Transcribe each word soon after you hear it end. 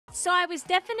So I was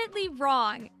definitely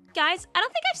wrong. Guys, I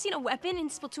don't think I've seen a weapon in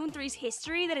Splatoon 3's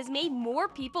history that has made more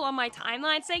people on my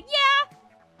timeline say, yeah,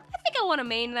 I think I want to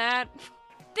main that.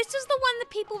 This is the one that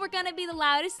people were gonna be the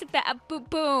loudest about.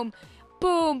 Boom,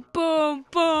 boom, boom,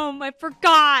 boom. I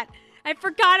forgot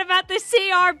about the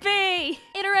CRB.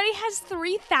 It already has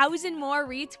 3,000 more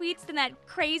retweets than that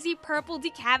crazy purple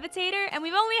decapitator, and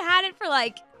we've only had it for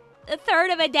like a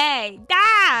third of a day.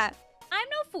 I'm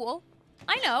no fool.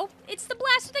 I know. It's the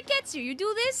blaster that gets you. You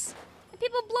do this, and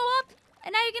people blow up,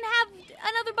 and now you can have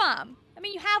another bomb. I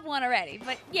mean, you have one already,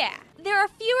 but yeah. There are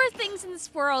fewer things in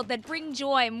this world that bring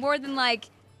joy more than, like,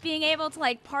 being able to,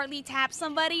 like, partly tap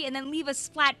somebody and then leave a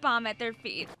splat bomb at their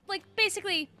feet. Like,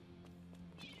 basically,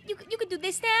 you could do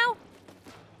this now?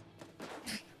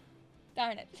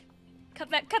 Darn it. Cut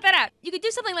that out. You could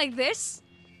do something like this.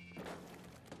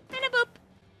 And a boop.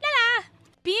 La-la.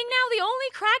 Being now the only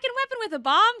Kraken weapon with a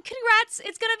bomb, congrats,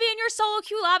 it's gonna be in your solo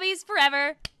queue lobbies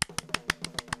forever.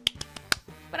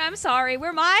 But I'm sorry,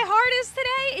 where my heart is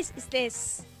today is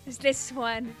this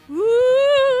one.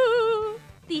 Woo!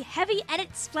 The Heavy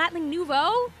Edit Splatling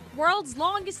Nouveau, world's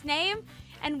longest name,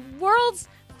 and world's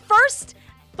first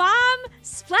bomb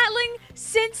Splatling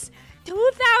since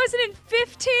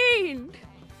 2015.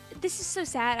 This is so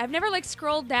sad. I've never like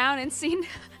scrolled down and seen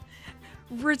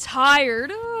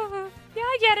retired. Oh, yeah,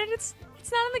 I get it. It's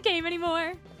not in the game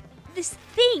anymore. This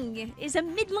thing is a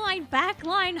midline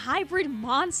backline hybrid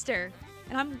monster,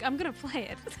 and I'm gonna play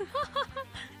it.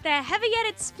 The Heavy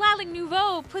Edit Splatling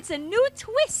Nouveau puts a new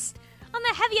twist on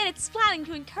the Heavy Edit Splatling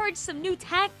to encourage some new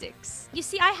tactics. You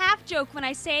see, I half joke when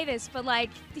I say this, but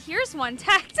like, here's one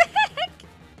tactic.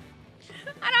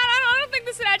 I don't think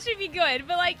this would actually be good,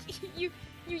 but like, you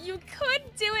could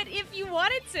do it if you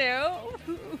wanted to.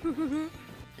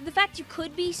 The fact you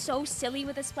could be so silly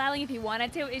with a Splatling if you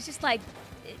wanted to is just like,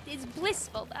 it's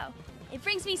blissful though. It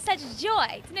brings me such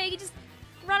joy to know you can just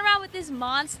run around with this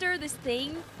monster, this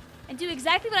thing, and do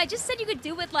exactly what I just said you could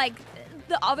do with like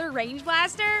the other range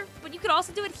blaster, but you could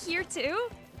also do it here too.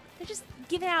 They're just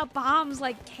giving out bombs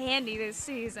like candy this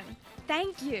season.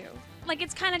 Thank you. Like,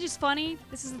 it's kind of just funny.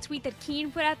 This is the tweet that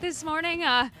Keen put out this morning,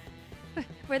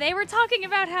 where they were talking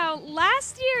about how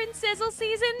last year in Sizzle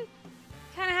season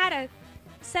kind of had a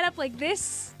setup like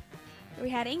this. We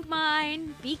had ink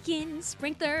mine, beacon,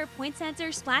 sprinkler, point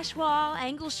sensor, splash wall,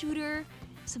 angle shooter,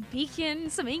 some beacon,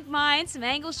 some ink mine, some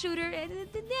angle shooter,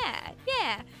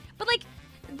 yeah. But like,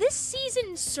 this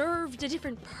season served a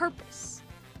different purpose,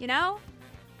 you know?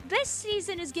 This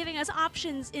season is giving us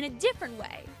options in a different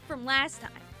way from last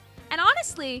time. And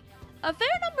honestly, a fair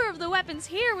number of the weapons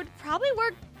here would probably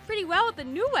work pretty well with the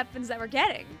new weapons that we're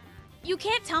getting. You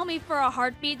can't tell me for a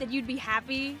heartbeat that you'd be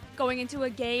happy going into a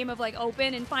game of like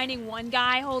open and finding one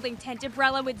guy holding Tent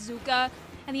Umbrella with Zuka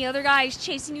and the other guy is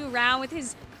chasing you around with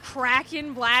his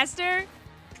Kraken blaster.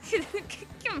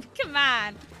 Come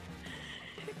on.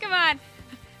 Come on.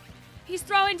 He's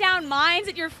throwing down mines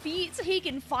at your feet so he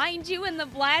can find you and the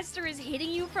blaster is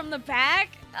hitting you from the back.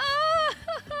 Oh.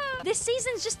 This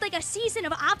season's just like a season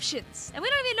of options. And we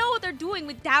don't even know what they're doing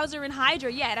with Dowser and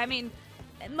Hydra yet. I mean,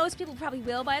 most people probably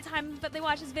will by the time that they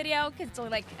watch this video because it's only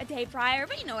like a day prior,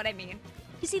 but you know what I mean.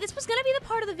 You see, this was gonna be the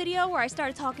part of the video where I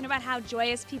started talking about how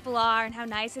joyous people are and how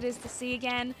nice it is to see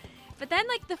again. But then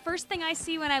like the first thing I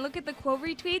see when I look at the quote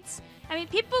retweets, I mean,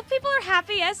 people are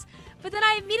happy, yes, but then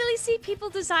I immediately see people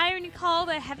desiring to call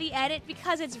the Heavy Edit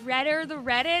because it's redder the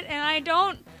Reddit, and I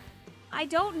don't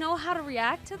know how to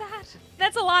react to that.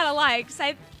 That's a lot of likes.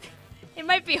 It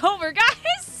might be over,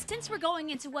 guys. Since we're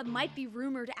going into what might be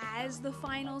rumored as the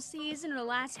final season or the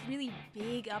last really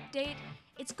big update,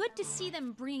 it's good to see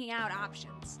them bringing out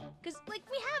options. Because, like,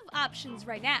 we have options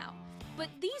right now, but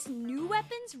these new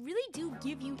weapons really do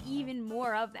give you even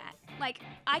more of that. Like,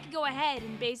 I could go ahead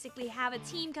and basically have a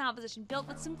team composition built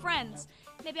with some friends.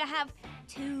 Maybe I have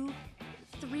 2,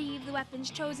 3 of the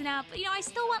weapons chosen out, but you know, I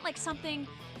still want like something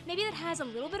maybe that has a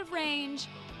little bit of range,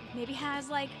 maybe has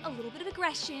like a little bit of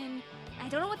aggression. I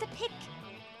don't know what to pick.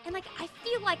 And like, I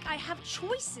feel like I have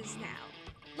choices now.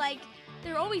 Like,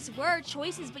 there always were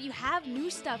choices, but you have new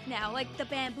stuff now, like the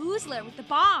Bamboozler with the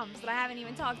bombs that I haven't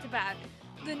even talked about.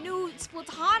 The new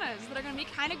Splatanas that are gonna be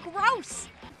kind of gross.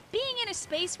 Being in a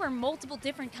space where multiple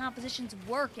different compositions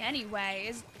work anyway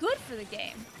is good for the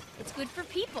game. It's good for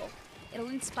people. It'll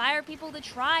inspire people to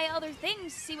try other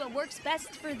things, see what works best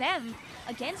for them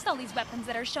against all these weapons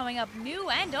that are showing up new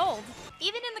and old.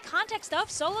 Even in the context of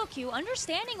solo queue,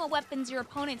 understanding what weapons your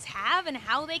opponents have and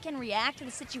how they can react to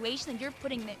the situation that you're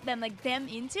putting them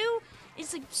into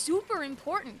is like super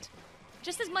important.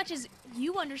 just as much as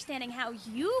you understanding how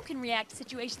you can react to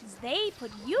situations they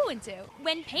put you into.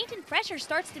 When paint and pressure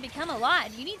starts to become a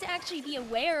lot, you need to actually be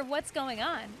aware of what's going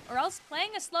on, or else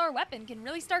playing a slower weapon can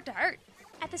really start to hurt.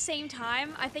 At the same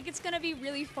time, I think it's gonna be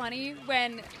really funny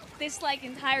when this like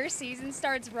entire season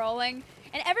starts rolling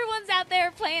and everyone's out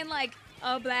there playing like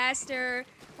a blaster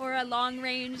or a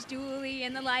long-range dually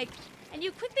and the like, and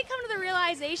you quickly come to the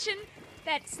realization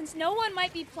that since no one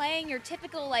might be playing your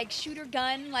typical like shooter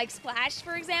gun like Splash,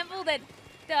 for example, that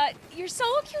your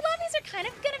solo queue lobbies are kind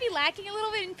of gonna be lacking a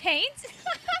little bit in paint.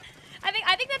 I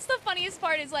think that's the funniest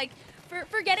part is like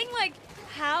forgetting like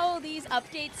how these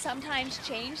updates sometimes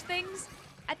change things.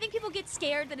 I think people get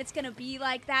scared that it's gonna be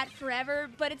like that forever,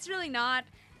 but it's really not,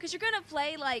 because you're gonna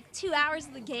play like 2 hours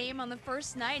of the game on the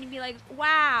first night and be like,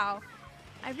 wow,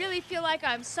 I really feel like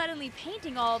I'm suddenly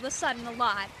painting all of a sudden a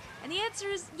lot. And the answer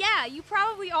is, yeah, you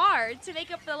probably are, to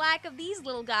make up for the lack of these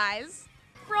little guys.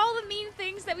 For all the mean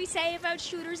things that we say about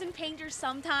shooters and painters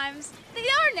sometimes, they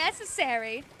are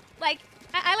necessary. Like,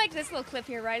 I like this little clip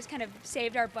here where I just kind of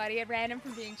saved our buddy at random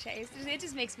from being chased. It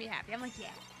just makes me happy. I'm like,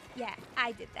 yeah,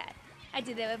 I did that. I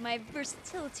did that with my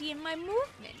versatility and my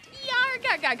movement. Yar.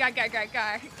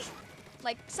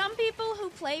 Like, some people who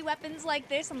play weapons like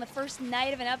this on the first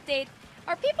night of an update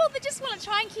are people that just want to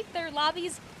try and keep their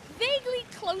lobbies vaguely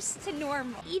close to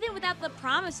normal. Even without the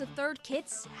promise of third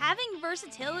kits, having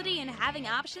versatility and having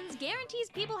options guarantees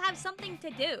people have something to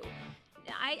do.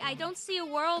 I don't see a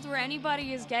world where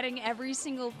anybody is getting every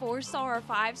single 4-star or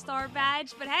 5-star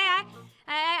badge, but hey,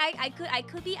 I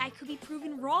could be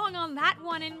proven wrong on that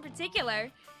one in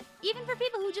particular. Even for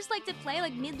people who just like to play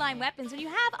like midline weapons, when you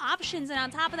have options and on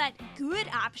top of that, good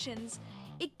options,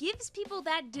 it gives people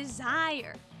that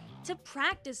desire to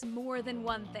practice more than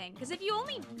one thing. Because if you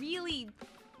only really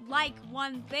like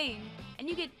one thing and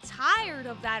you get tired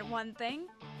of that one thing,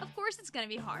 of course it's gonna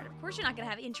be hard. Of course you're not gonna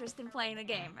have interest in playing the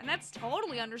game, and that's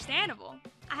totally understandable.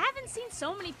 I haven't seen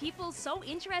so many people so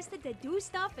interested to do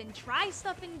stuff and try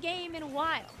stuff in game in a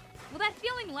while. Will that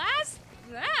feeling last?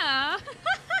 Yeah.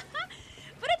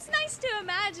 But it's nice to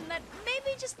imagine that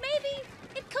maybe, just maybe,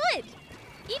 it could.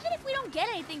 Even if we don't get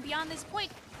anything beyond this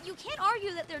point, you can't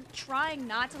argue that they're trying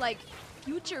not to, like,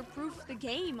 future-proof the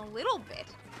game a little bit.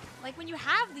 Like, when you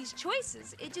have these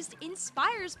choices, it just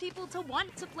inspires people to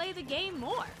want to play the game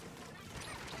more.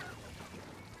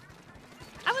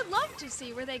 I would love to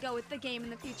see where they go with the game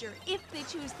in the future, if they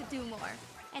choose to do more.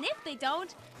 And if they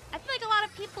don't, I feel like a lot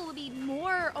of people will be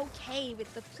more okay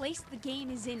with the place the game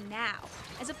is in now,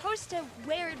 as opposed to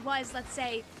where it was, let's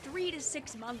say, 3 to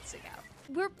 6 months ago.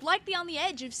 We're likely on the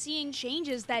edge of seeing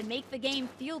changes that make the game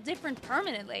feel different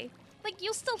permanently. Like,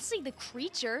 you'll still see the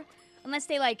creature, unless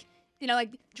they, like, you know,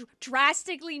 like,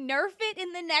 drastically nerf it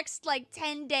in the next, like,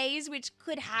 10 days, which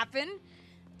could happen.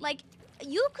 Like,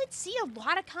 you could see a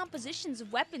lot of compositions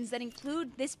of weapons that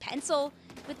include this pencil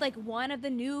with, like, one of the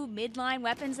new midline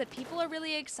weapons that people are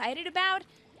really excited about.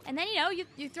 And then, you know,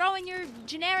 you throw in your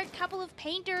generic couple of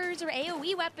painters or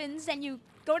AoE weapons and you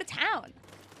go to town.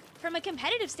 From a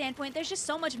competitive standpoint, there's just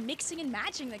so much mixing and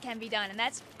matching that can be done, and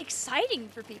that's exciting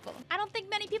for people. I don't think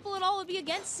many people at all would be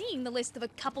against seeing the list of a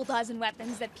couple dozen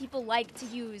weapons that people like to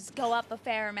use go up a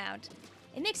fair amount.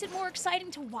 It makes it more exciting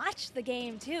to watch the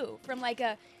game, too, from like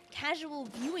a casual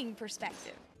viewing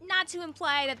perspective. Not to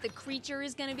imply that the creature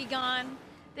is gonna be gone.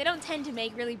 They don't tend to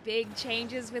make really big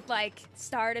changes with, like,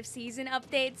 start of season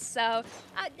updates, so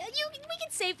we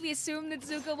can safely assume that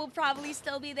Zuko will probably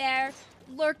still be there,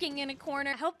 lurking in a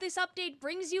corner. I hope this update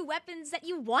brings you weapons that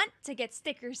you want to get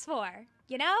stickers for,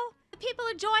 you know? The people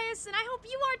are joyous, and I hope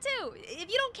you are too.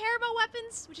 If you don't care about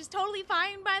weapons, which is totally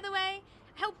fine, by the way,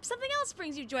 I hope something else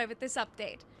brings you joy with this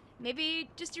update. Maybe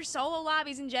just your solo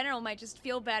lobbies in general might just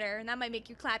feel better, and that might make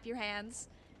you clap your hands.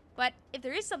 But if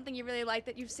there is something you really like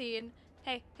that you've seen,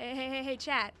 hey,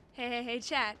 chat. Hey,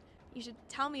 chat. You should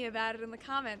tell me about it in the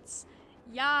comments.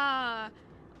 Yeah.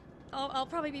 I'll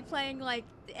probably be playing, like,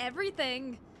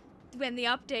 everything when the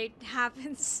update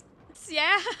happens.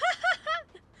 Yeah?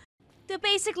 So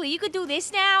basically, you could do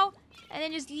this now, and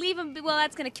then just leave him, well,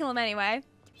 that's gonna kill him anyway.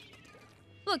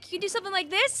 Look, you can do something like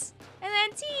this, and then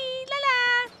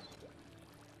la-la.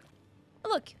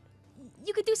 Look,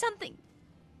 you could do something.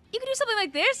 You could do something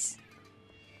like this,